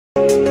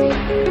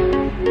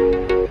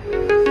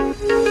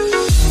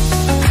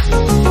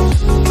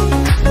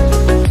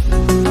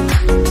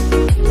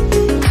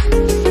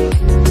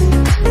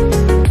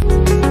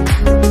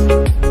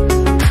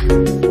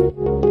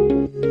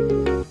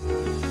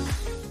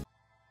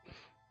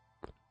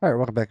Alright,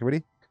 welcome back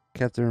everybody.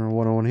 Captain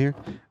 101 here.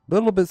 A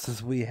little bit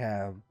since we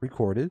have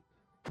recorded.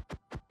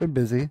 Been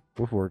busy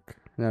with work.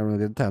 Not really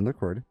good time to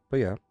record. But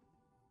yeah.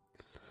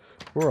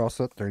 We're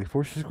also at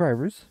 34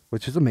 subscribers,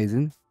 which is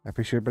amazing. I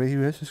appreciate everybody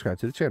who has subscribed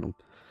to the channel.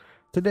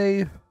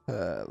 Today,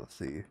 let's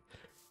see.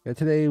 Yeah,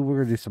 today we're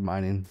gonna do some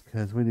mining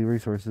because we need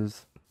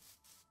resources.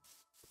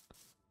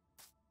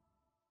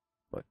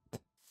 But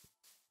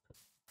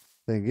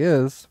thing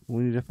is,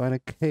 we need to find a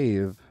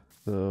cave.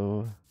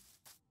 So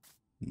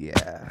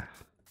yeah.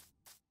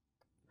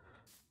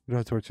 We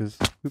don't have torches.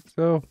 Oops,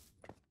 oh.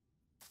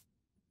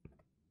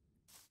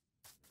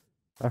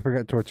 I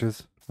forgot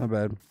torches. My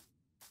bad.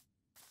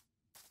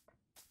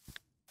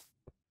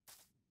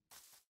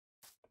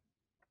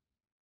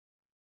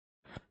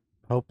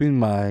 Hoping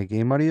my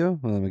game audio.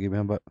 Well, let me give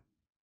me but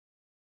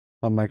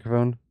my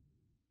microphone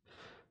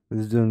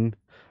is doing.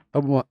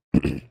 Oh,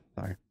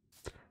 sorry.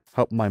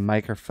 Hope my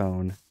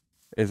microphone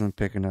isn't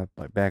picking up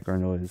my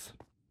background noise.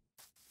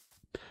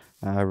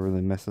 I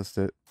really messed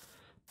it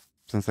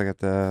since I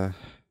got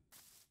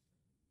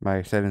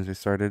my settings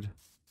restarted.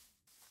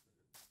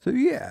 So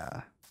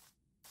yeah,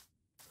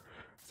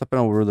 something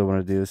I really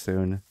want to do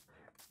soon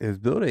is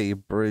build a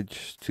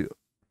bridge to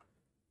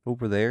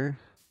over there.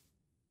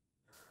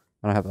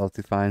 I don't have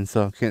Altifine,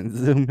 so I can't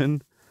zoom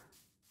in.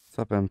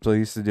 Something I'm so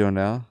used to doing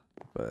now,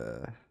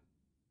 but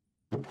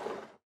yeah,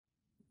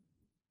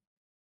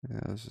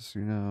 let's just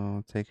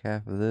take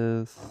half of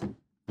this,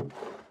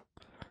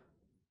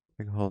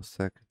 take a whole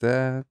stack of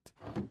that.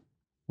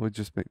 We'll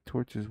just make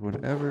torches,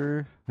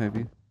 whatever.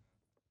 Maybe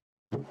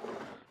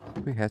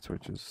we had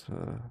torches.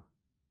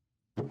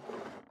 We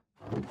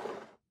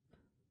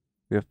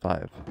have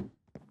 5.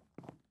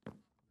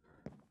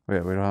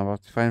 Wait, we don't have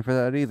Optifine for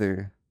that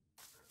either.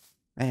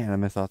 Man, I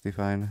miss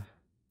Optifine.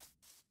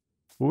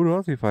 What would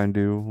Optifine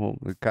do? Well,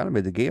 it kind of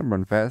made the game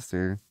run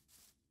faster.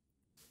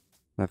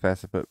 Not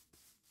faster, but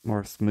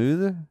more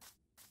smooth.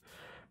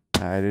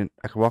 I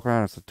could walk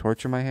around with a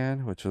torch in my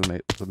hand, which was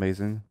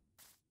amazing.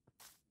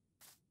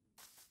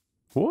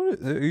 What?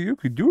 You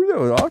could do that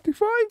with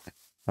Optifine?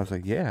 I was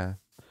like, yeah.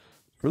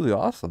 It's really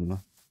awesome.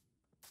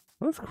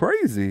 That's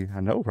crazy.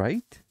 I know,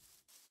 right?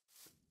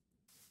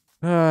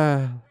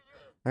 I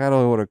got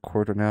only want to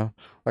record now.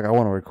 Like, I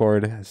want to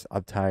record.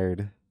 I'm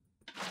tired.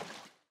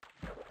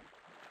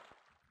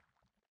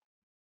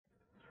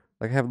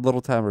 Like, I have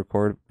little time to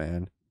record,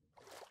 man.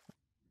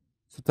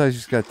 Sometimes you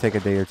just gotta take a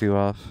day or two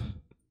off.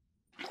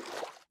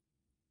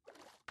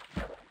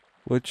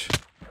 Which,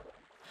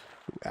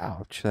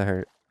 ouch, that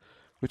hurt.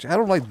 Which I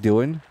don't like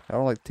doing. I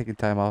don't like taking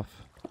time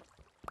off.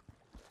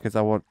 Because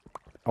I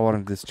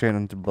wanted this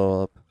channel to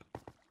blow up.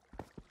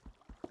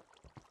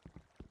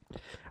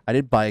 I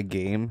did buy a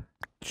game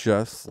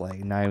just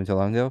like not even too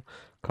long ago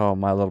called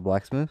My Little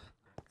Blacksmith.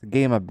 It's a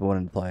game I've been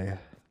wanting to play.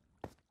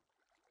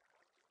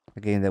 A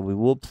game that we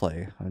will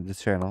play on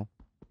this channel.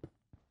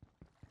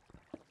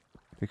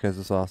 Because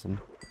it's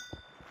awesome.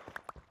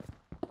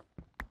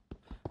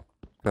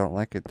 If I don't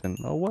like it, then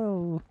oh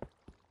well.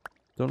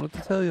 Don't know what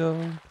to tell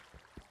y'all.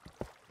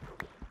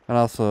 And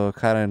also,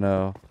 kind of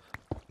know.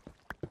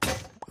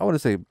 I want to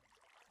say,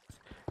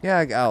 yeah,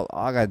 I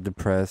got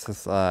depressed.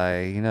 It's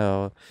like,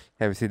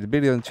 haven't seen the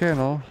video on the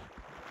channel.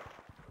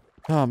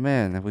 Oh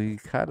man, we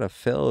kind of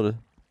failed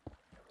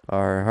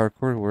our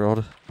hardcore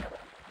world.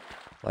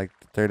 Like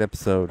the 3rd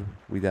episode,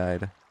 we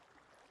died.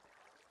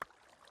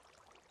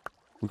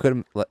 We could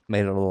have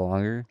made it a little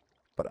longer,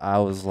 but I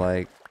was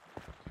like,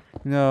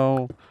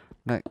 no,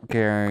 not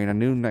caring. I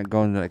knew not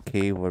going to that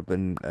cave would have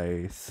been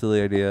a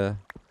silly idea.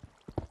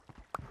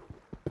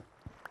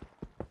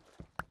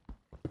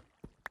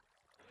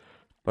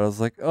 But I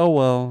was like, oh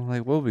well,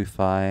 like we'll be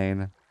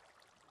fine.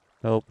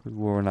 Nope,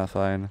 we're not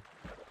fine.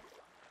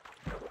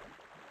 I'm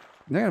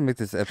not gonna make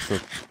this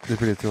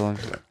video too long.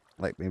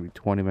 Like maybe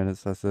 20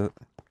 minutes, that's it.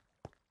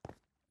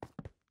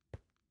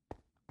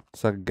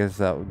 So I guess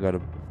that would go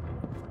to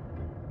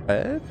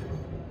bed?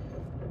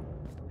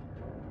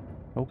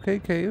 Okay,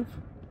 cave.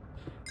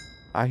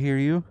 I hear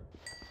you.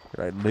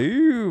 I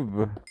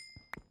leave.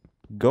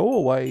 Go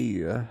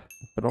away.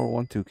 I don't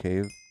want to,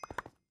 cave.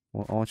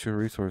 I want your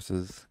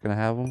resources. Can I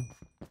have them?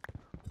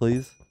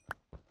 Please?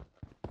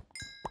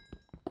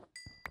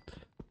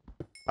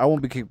 I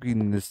won't be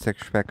keeping this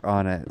texture pack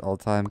on at all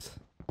times.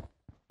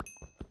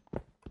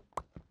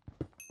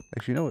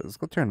 Actually, you know what? Let's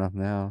go turn it off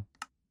now.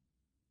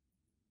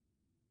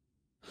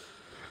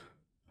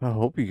 I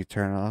hope you could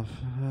turn it off.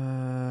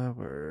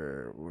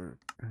 We're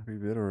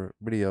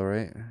video,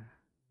 right?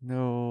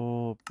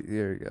 No,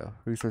 there you go.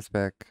 Resource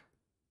pack.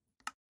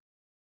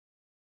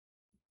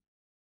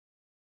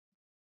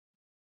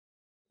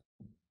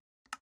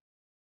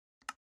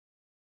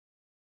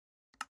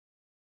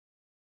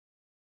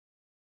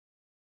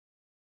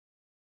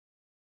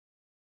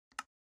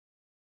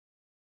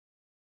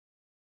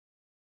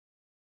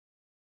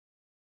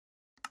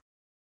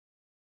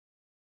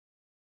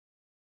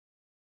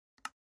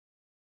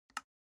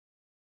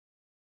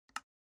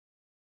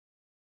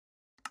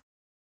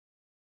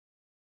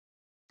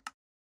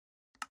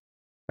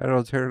 I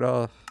don't turn it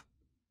off.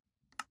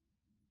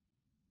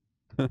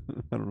 I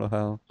don't know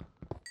how.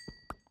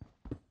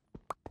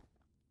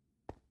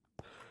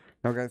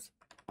 Now, guys,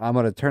 I'm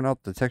gonna turn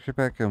out the texture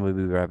pack and we'll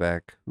be right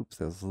back. Oops,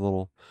 that was a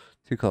little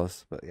too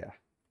close, but yeah.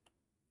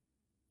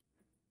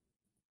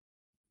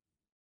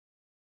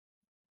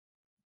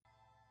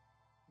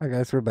 Alright,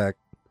 guys, we're back.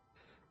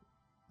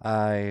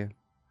 I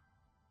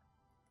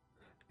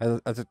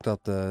took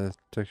out the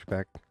texture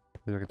pack,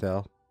 as you can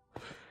tell.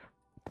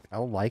 I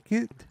like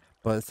it,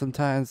 but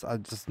sometimes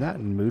I'm just not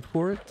in the mood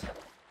for it.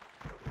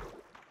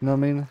 You know what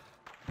I mean?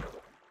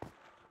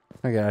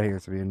 I get out of here,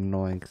 it's gonna be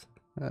annoying. 'Cause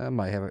I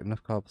might have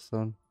enough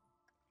cobblestone.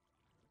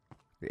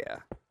 Yeah.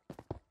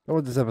 I don't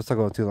want this episode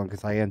to go too long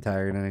because I am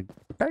tired, and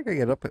if I can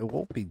get up, it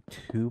won't be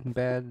too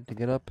bad to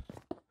get up.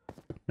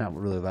 Not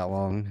really that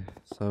long,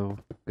 so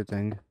good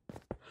thing.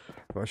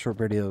 About short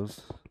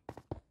videos.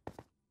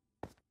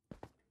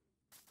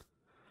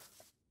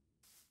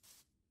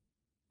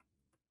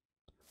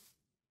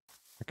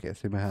 I can't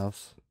see my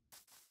house.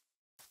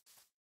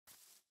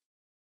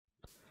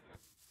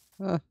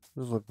 Doesn't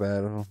look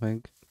bad, I don't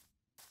think.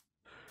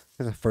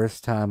 It's the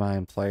first time I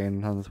am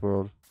playing on this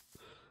world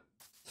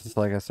since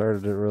like I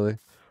started it really.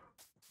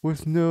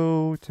 With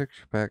no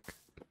texture pack.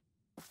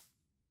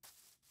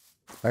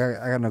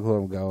 I got no clue where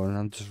I'm going.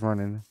 I'm just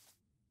running,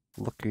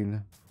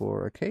 looking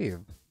for a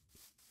cave.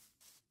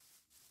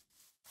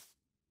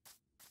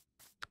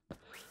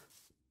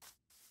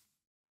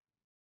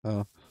 Oh,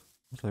 I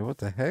was like, what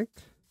the heck?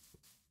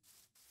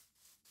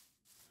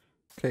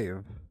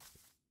 Cave.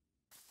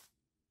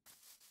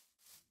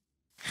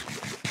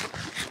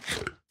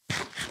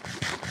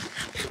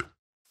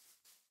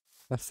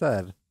 That's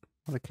sad.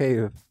 What a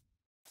cave.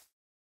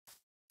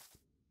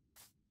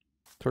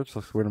 Torch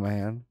looks weird in my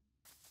hand.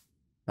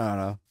 I don't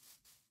know.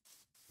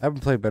 I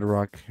haven't played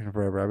Bedrock in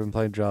forever. I've been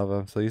playing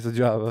Java, so use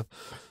Java.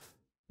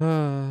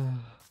 Oh,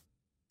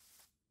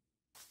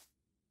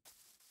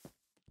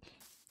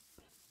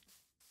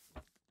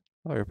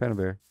 you're a panda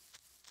bear.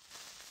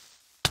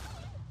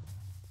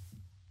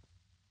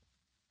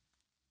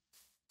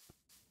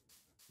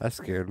 That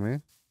scared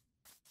me.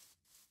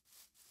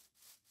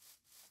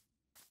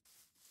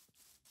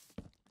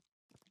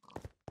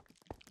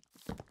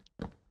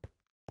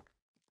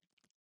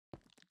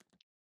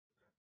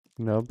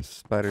 Nope,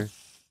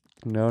 spiders.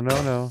 No,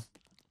 no, no.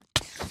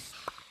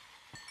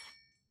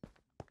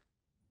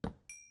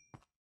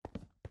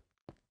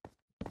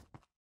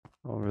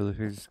 Oh, really?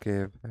 Here's a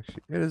cave.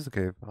 Actually, it is a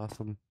cave.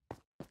 Awesome.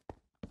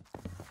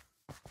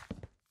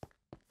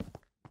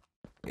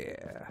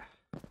 Yeah.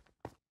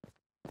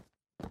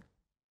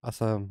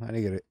 Awesome. I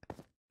need to get it.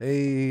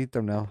 Hey,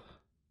 thumbnail.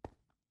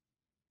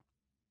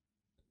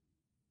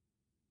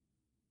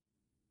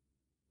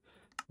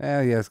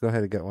 Yes, go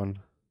ahead and get one.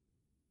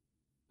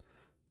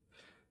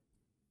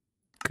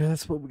 Cause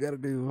that's what we gotta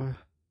do.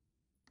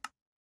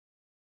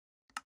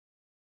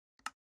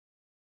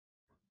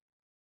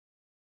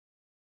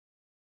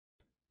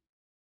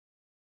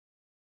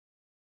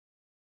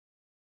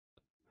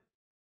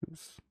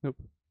 Oops.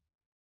 Nope.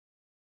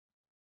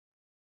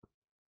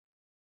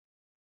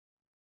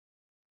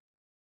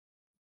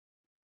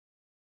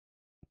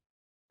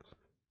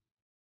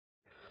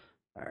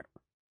 Alright.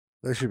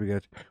 That should be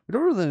good. We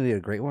don't really need a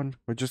great one.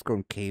 We're just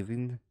going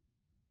caving.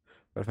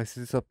 But if I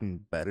see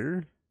something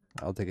better,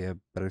 I'll take a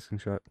better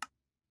screenshot.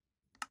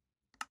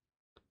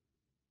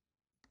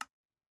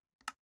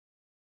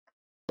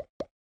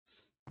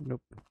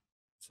 Nope.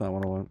 It's not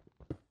what I want.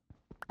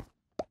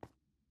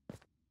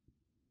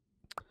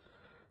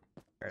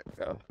 Alright,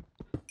 go.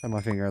 I have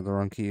my finger on the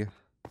wrong key.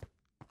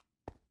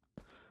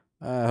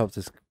 I hope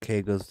this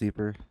cave goes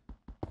deeper.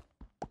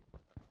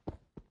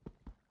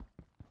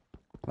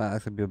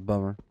 That's gonna be a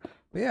bummer.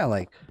 But yeah,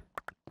 like,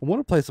 I want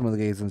to play some of the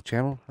games on the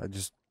channel. I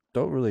just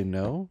don't really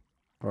know.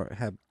 Or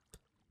have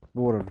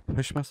want to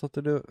push myself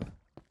to do it.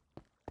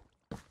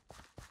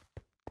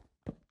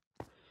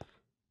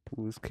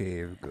 Ooh, this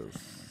cave goes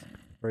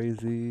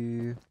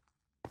crazy.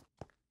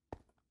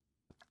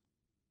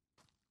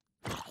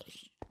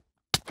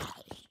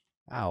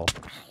 Ow.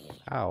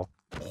 Ow.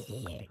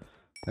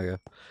 There you go.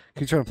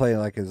 Keep trying to play it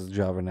like it's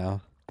Java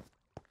now.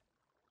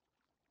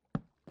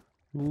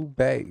 Ooh,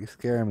 bat, you're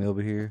scaring me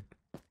over here.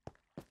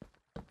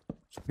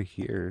 It's over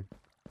here.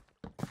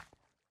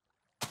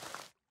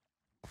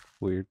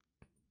 Weird.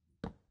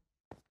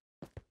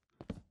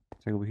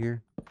 It's over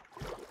here.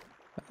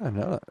 I don't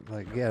know.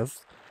 Like,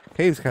 yes.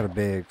 Cave's kind of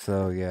big,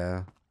 so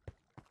yeah.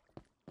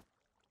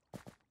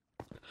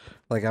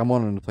 Like, I'm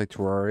wanting to play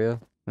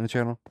Terraria in the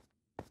channel.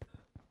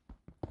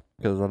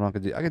 Because I'm not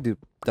gonna do. I could do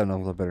thumbnails a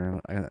little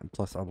better.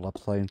 Plus, I love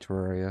playing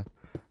Terraria.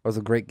 It was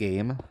a great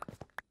game.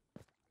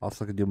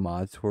 Also, I could do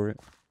mods for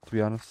it. To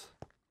be honest,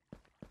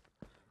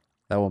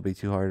 that won't be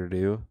too hard to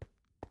do.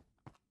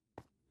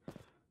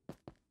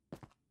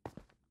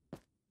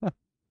 Huh,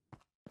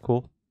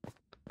 cool.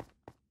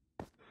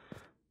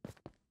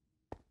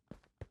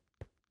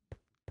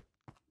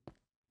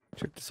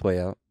 Check this way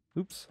out.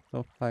 Oops.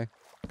 Oh, hi.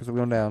 Because we're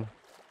going down.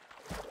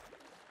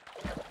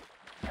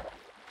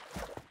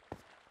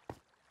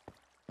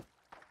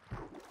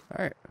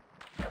 Alright.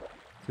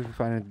 See if we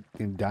find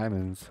any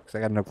diamonds. Because I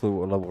got no clue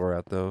what level we're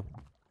at, though.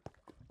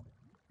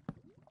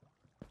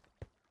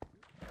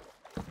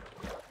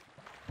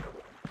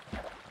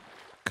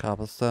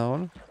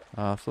 Cobblestone.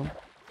 Awesome.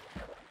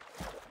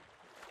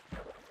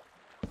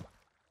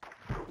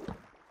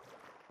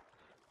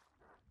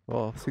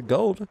 Well, see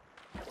gold.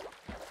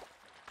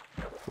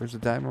 Where's the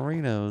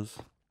diamorinos?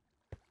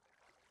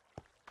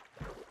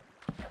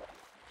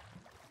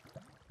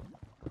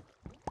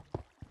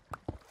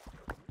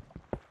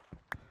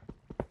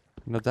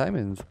 No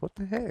diamonds. What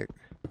the heck?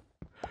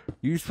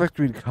 You expect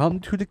me to come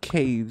to the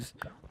caves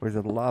where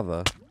the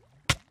lava?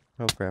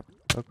 Oh crap.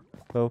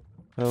 Oh.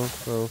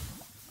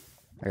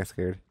 I got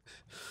scared.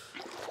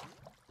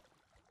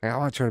 I don't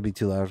want to try to be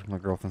too loud. My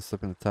girlfriend's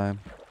slipping the time.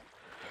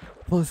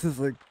 Plus, it's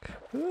like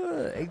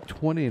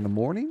 8:20 in the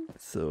morning,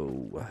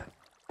 so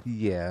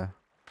yeah.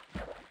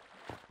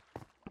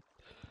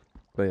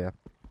 But yeah,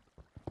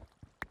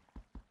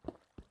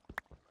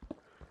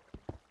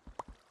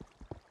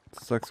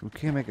 sucks. We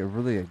can't make it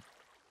really a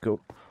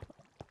goat.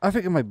 I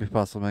think it might be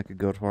possible to make a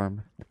goat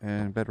farm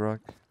in Bedrock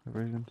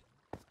version.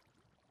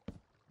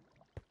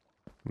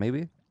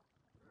 Maybe.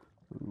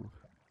 Ooh,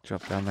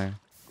 jump down there.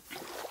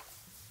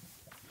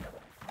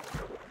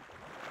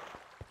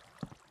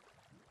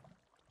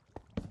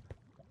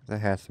 That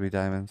has to be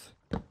diamonds.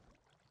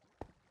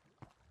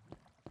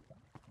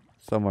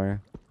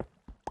 Somewhere.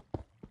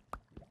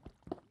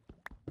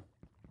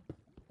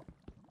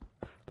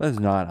 If it's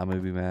not, I'm gonna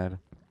be mad.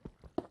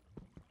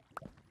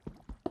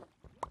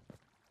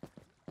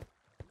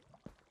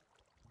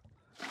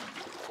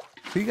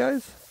 See,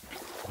 guys?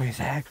 Wait,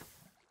 Zach.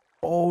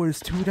 Oh, it's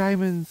 2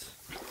 diamonds.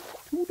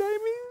 2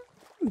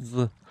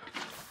 diamonds.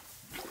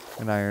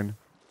 An iron.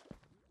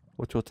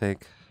 Which we'll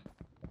take.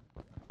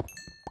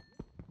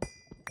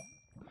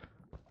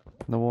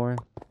 No more.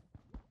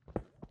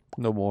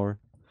 No more.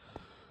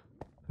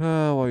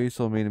 Oh, why are you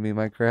so mean to me,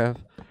 Minecraft?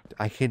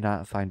 I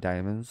cannot find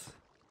diamonds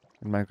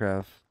in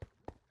Minecraft.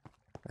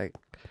 Like,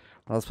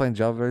 when I was playing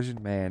Java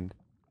version, man,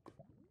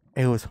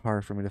 it was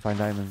hard for me to find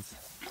diamonds.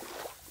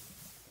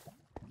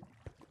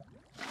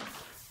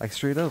 Like,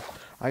 straight up.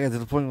 I got to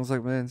the point where I was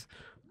like, man,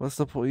 what's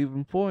the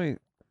even point?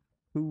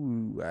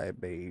 Ooh, I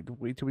made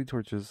way too many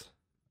torches.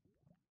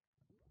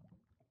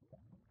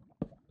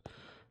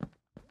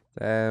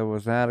 That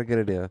was not a good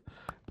idea.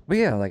 But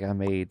yeah, like,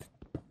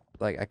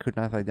 I could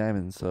not find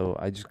diamonds, so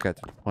I just got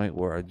to the point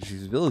where I just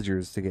used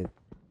villagers to get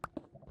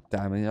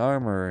diamond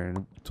armor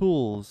and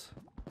tools.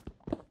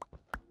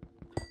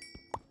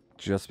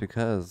 Just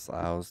because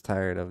I was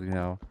tired of,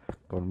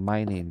 going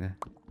mining.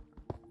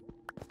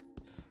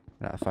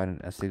 Not finding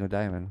a single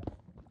diamond.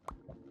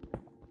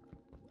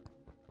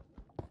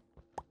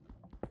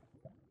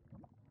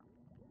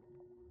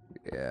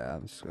 Yeah,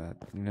 I'm just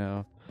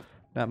gonna,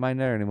 not mine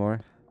there anymore.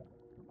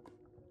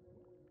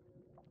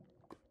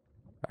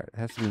 Alright,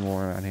 there has to be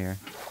more around here.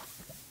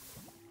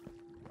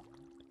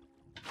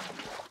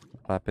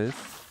 Lapis.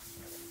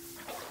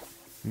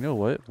 You know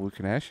what? We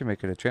can actually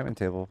make an enchantment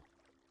table.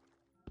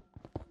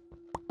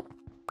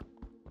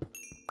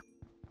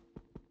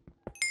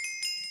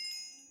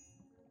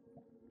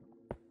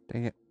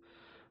 Dang it.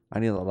 I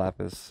need a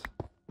lapis.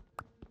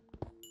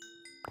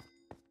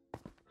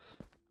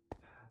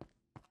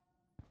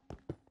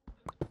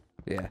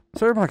 Yeah.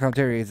 Sorry, my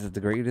commentary is the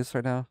greatest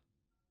right now.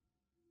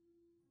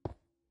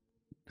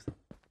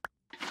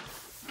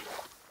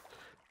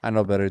 I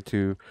know better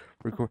to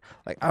record.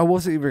 Like, I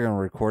wasn't even gonna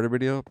record a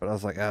video, but I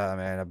was like, ah,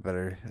 man, I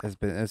better.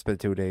 It's been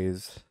 2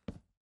 days.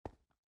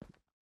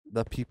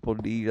 The people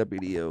need a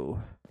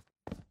video.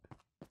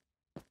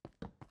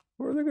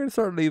 Or they're gonna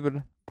start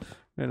leaving.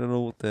 I don't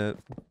know what that.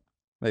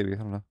 Maybe, I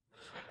don't know.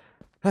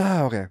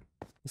 Ah, okay.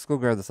 Let's go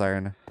grab this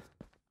iron.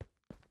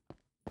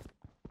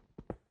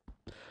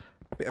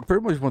 I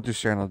pretty much want this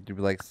channel to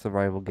be like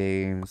survival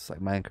games, like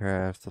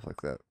Minecraft, stuff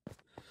like that.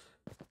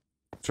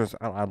 Just,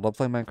 I love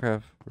playing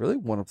Minecraft. Really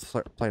want to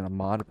start playing a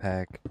mod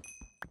pack.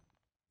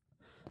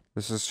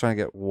 This is trying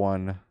to get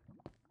 1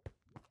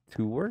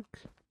 to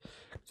work.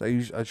 So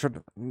I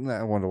should,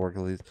 I want to work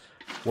at least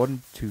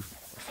 1 to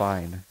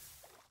fine.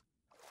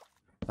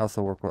 I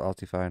also work with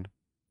Altifine.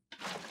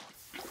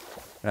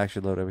 It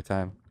actually load every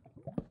time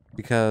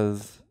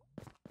because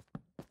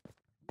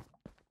I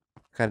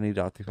kind of need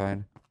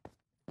Altifine.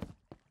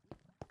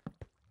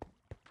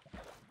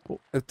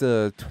 If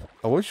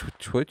I wish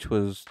Twitch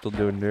was still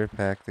doing their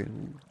pack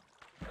thing.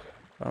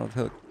 I don't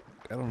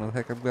know the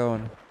heck I'm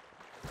going.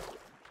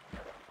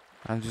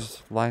 I'm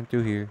just flying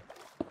through here.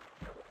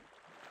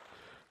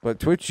 But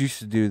Twitch used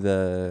to do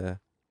the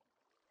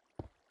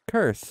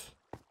curse.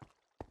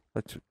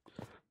 But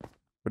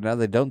now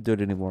they don't do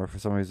it anymore for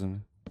some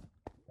reason.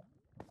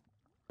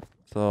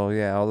 So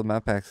yeah, all the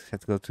map packs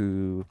have to go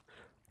to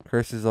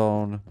Curse's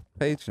own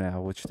page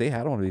now, which they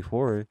had one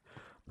before.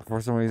 But for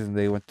some reason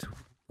they went to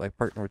like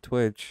partner with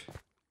Twitch.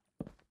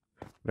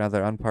 Now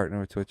they're unpartnered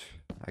with Twitch,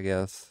 I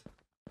guess.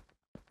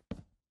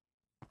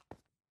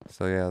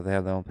 So yeah, they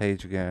have their own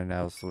page again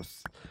now, so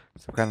it's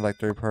some kind of like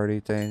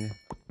 3rd-party thing.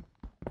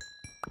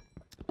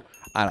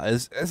 I don't know,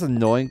 it's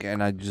annoying,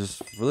 and I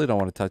just really don't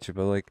want to touch it.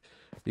 But like,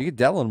 you can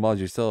download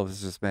mods yourself.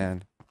 It's just,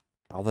 man,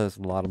 all there's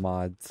a lot of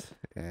mods,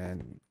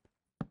 and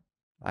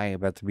I ain't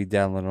about to be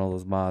downloading all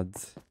those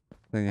mods.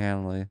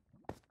 Handily,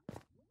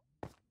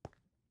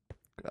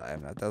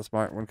 I'm not that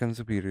smart when it comes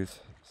to computers.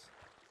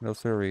 No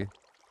sorry.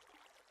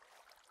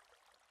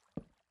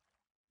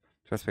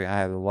 Trust me, I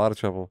have a lot of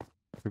trouble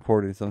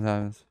recording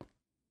sometimes.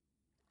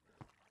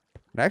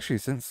 And actually,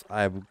 since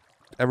I've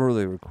ever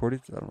really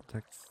recorded, I don't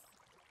text.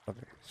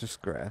 Okay, it's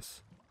just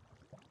grass.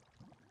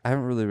 I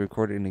haven't really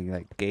recorded any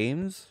like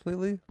games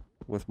lately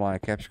with my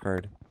capture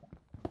card.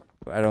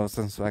 But I know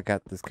since I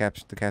got this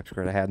the capture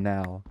card I have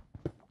now,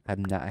 I have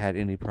not had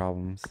any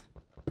problems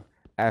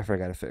after I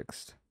got it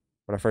fixed.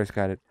 When I first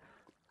got it,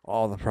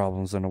 all the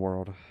problems in the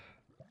world.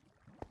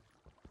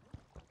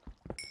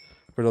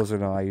 For those who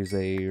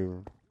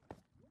know,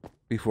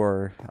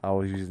 before I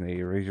was using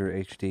a Razer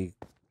HD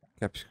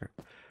capture card.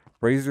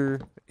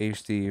 Razer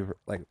HD,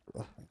 like,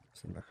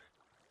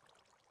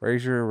 Razer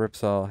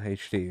Ripsaw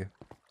HD.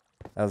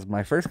 That was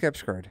my first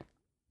capture card.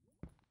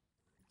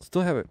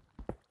 Still have it.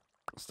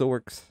 Still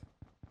works.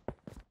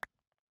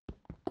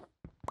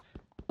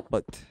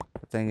 But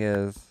the thing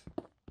is,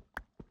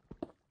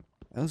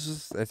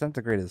 it's not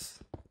the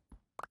greatest.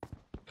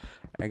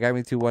 It got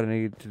me to what I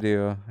needed to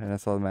do, and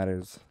that's all that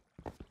matters.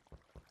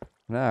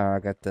 Now I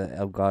got the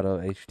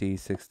Elgato HD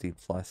 60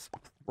 Plus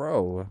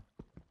Pro,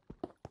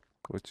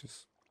 which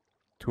is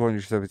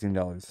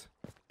 $217.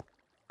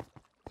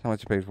 How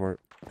much I paid for it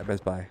at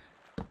Best Buy.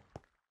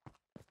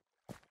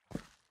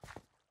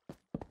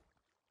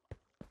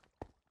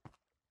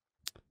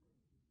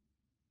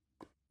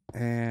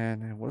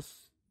 And I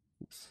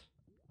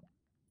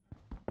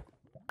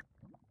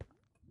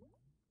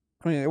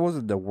mean, it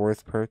wasn't the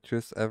worst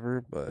purchase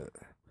ever, but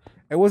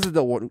it wasn't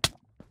the one.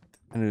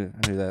 I knew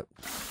that.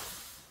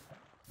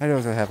 I knew it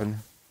was gonna happen.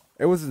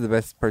 It wasn't the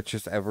best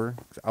purchase ever.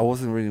 I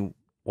wasn't really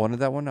wanted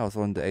that one. I was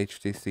on the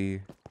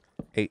HTC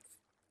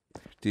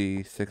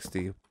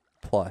 8D60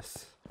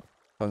 Plus.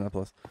 Oh, not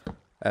Plus.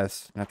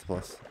 S, not the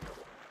Plus.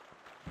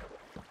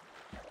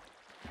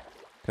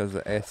 Because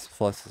the S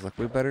Plus is like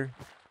way better.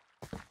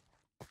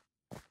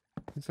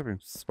 There's something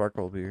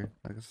sparkle up here.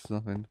 I guess it's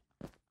nothing.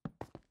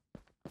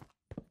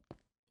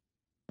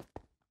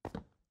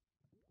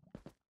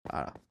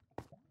 I don't know.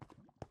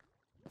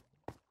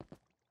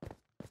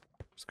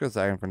 Just go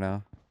Zion for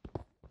now.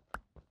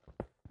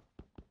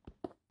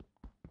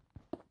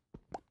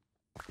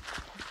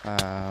 I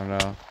don't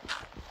know.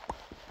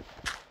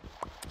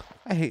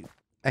 I hate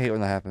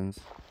when that happens.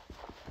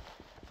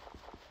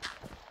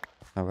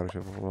 I've got a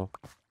shovel.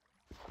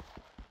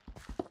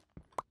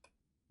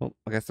 Well,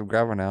 I got some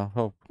gravel now.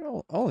 Oh,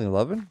 only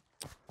 11?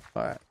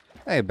 Alright.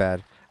 That ain't bad.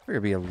 I figured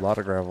it'd be a lot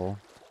of gravel.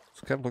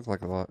 This kind of looks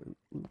like a lot.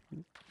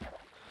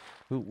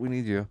 Ooh, we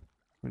need you.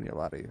 We need a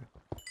lot of you.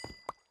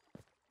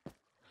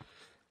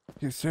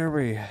 Yes, sir.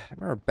 I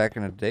remember back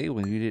in the day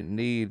when you didn't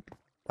need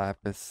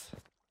lapis.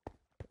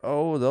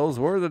 Oh, those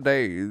were the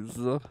days.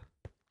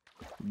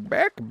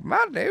 Back in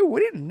my day,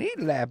 we didn't need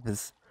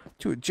lapis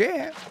to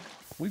enchant.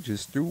 We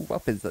just threw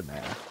weapons in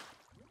there.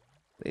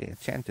 They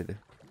enchanted.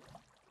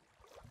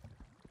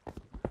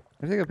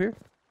 Anything up here?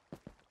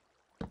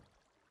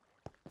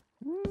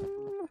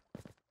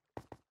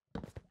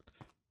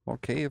 More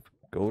cave,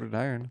 gold and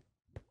iron.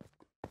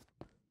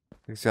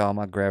 You see how I'm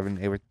not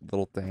grabbing every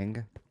little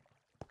thing.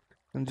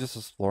 I'm just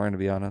exploring, to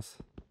be honest.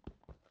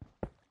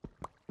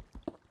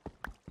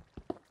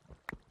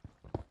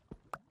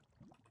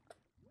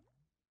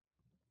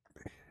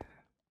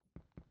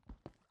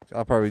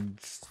 I'll probably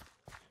just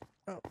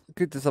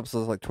get this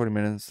episode like 20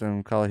 minutes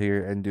and call it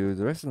here and do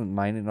the rest of the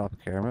mining off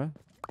camera.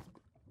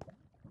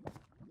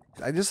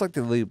 I just like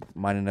to leave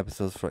mining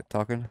episodes for like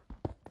talking.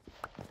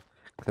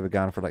 Cause I've been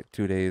gone for like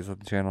 2 days on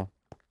the channel.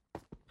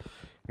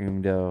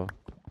 Even though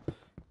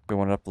we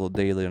want to upload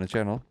daily on the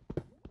channel.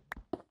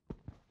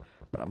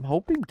 But I'm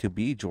hoping to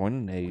be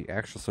joining a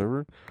actual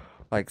server.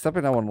 Like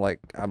something I want to like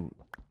I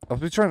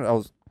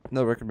was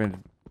not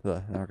recommended.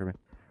 Not recommended.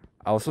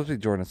 I was supposed to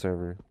be joining a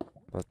server,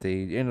 but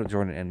they ended up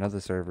joining another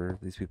server,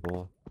 these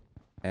people,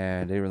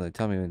 and they didn't really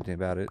tell me anything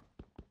about it.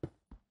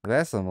 I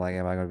asked them, like,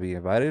 am I going to be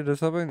invited or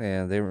something?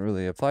 And they haven't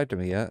really applied to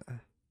me yet.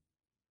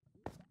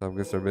 So I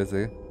guess they're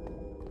busy.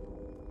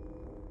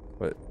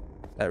 But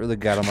that really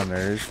got on my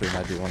nerves, and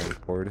I didn't want to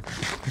record.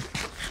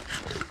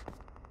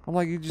 I'm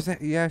like, you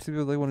ask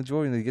people they want to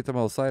join, and they get them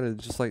all excited.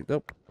 It's just like,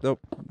 nope, they'll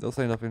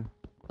say nothing.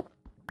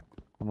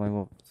 I'm like,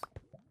 well,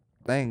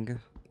 dang.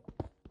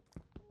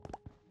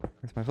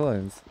 Where's my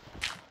feelings?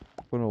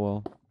 Been a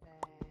while.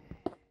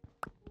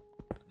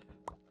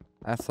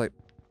 That's like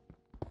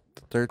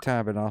the third time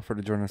I've been offered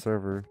to join a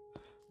server.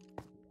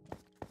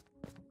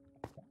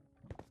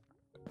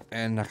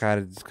 And I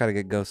just kind of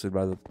get ghosted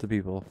by the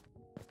people.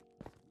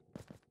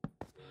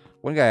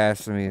 One guy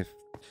asked me if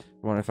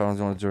I was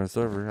going to join a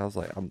server. I was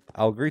like,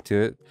 I'll agree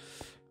to it.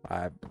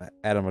 I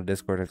added him on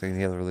Discord and everything.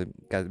 He hasn't really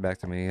got back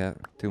to me yet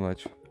too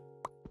much.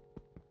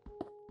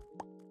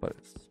 But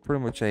it's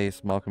pretty much a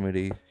small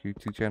community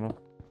YouTube channel.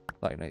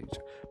 Like, not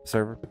YouTube,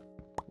 server.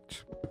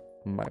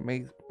 Might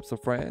make some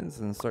friends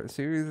and start a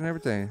series and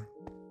everything.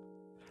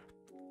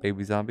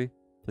 Baby zombie,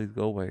 please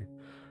go away.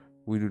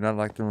 We do not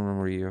like to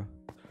remember you.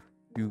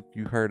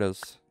 You hurt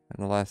us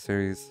in the last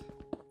series.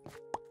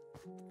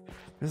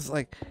 This is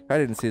like, I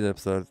didn't see the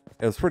episode.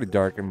 It was pretty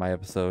dark in my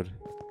episode.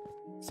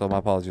 So my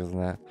apologies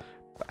on that.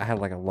 But I had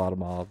like a lot of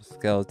mobs.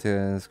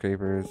 Skeletons,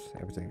 creepers,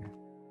 everything.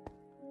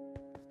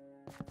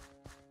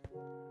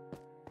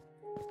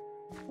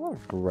 A lot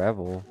of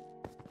gravel.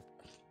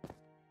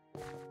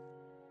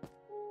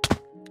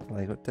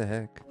 Like, what the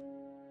heck?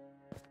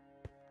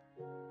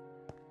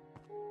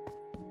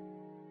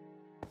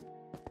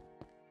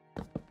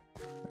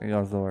 There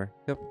goes the door.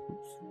 Yep.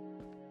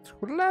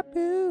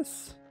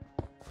 Lapis!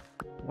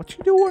 What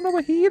you doing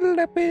over here,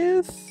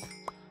 Lapis?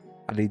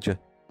 I need you.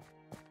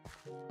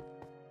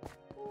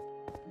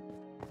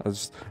 I was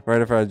just,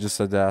 right after I just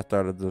said that, I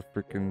thought of the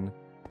freaking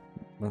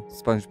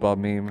SpongeBob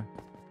meme.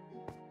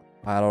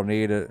 I don't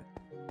need it.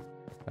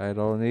 I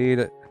don't need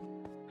it.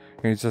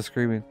 And he's just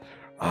screaming,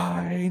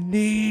 I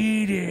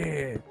need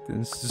it!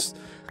 And it's just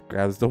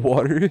grabs the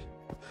water.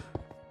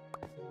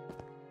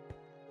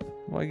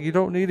 Like, you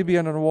don't need to be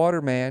under the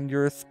water, man.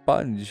 You're a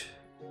sponge.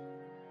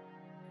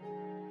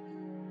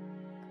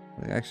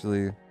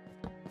 Actually,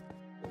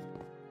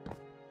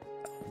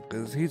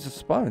 because he's a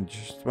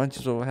sponge.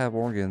 Sponges don't have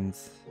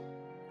organs.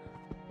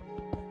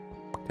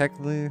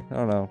 Technically, I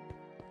don't know.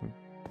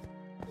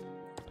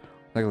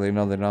 Technically,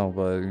 no, they don't,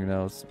 but you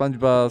know,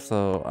 SpongeBob,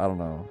 so I don't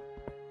know.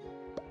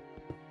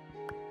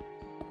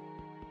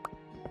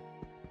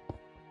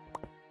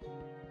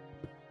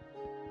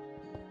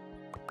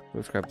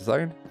 Let's grab the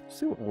iron.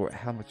 See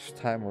how much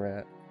time we're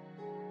at.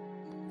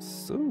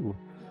 So,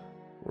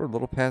 we're a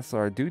little past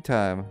our due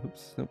time.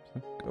 Oops, oops,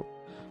 go.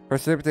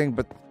 Press everything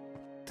but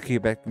to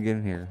keep back and get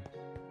in here.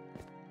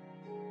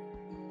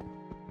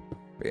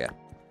 But yeah.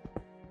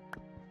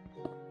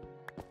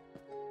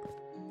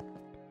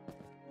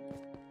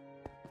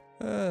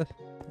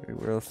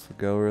 Where else to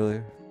go,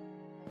 really?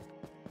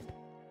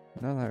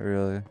 No, not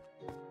really.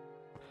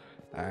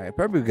 Alright,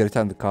 probably get a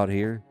time to call it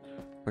here.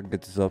 I can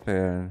get this up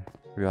and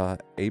we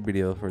got a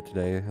video for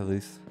today, at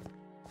least.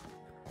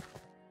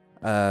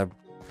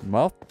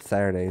 Well,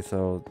 Saturday,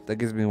 so that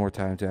gives me more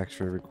time to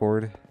actually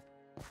record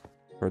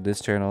for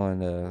this channel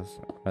and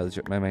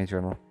my main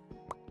channel,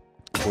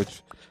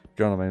 which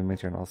join on my main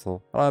channel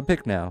also. I don't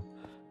pick now,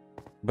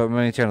 but my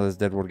main channel is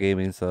Deadwood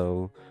Gaming,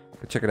 so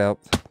go check it out.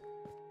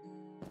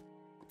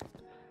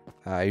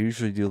 I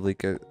usually do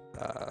like it.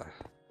 I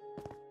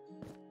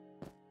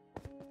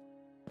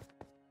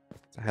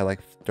had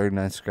like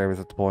 39 subscribers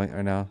at the point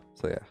right now,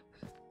 so yeah.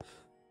 Did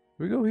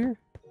we go here?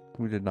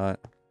 We did not.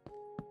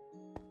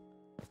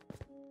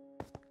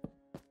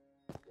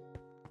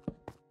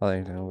 Oh, that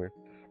ain't no weird.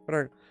 But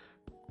alright.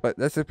 But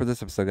that's it for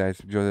this episode, guys.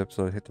 If you enjoyed the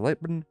episode, hit the like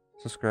button,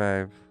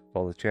 subscribe,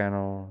 follow the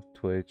channel,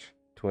 Twitch,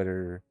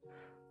 Twitter.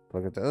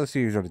 Look at the other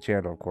series on the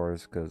channel, of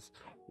course, because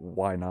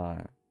why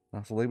not?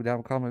 Also, leave me down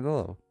a comment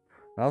below.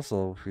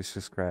 Also, if you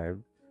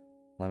subscribe,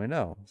 let me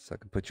know so I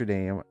can put your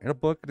name in a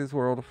book in this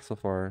world so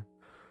far.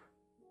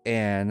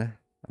 And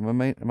in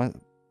my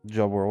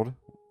job world,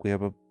 we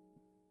have a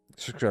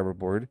subscriber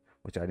board,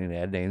 which I need to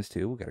add names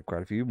to. We got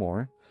quite a few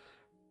more.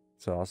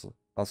 So also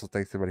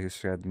thanks to everybody who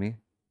subscribed to me.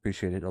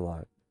 Appreciate it a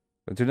lot.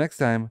 Until next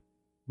time,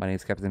 my name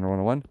is Captain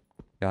 101.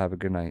 Y'all have a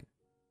good night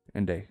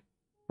and day,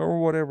 or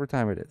whatever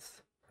time it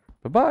is.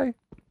 Bye bye.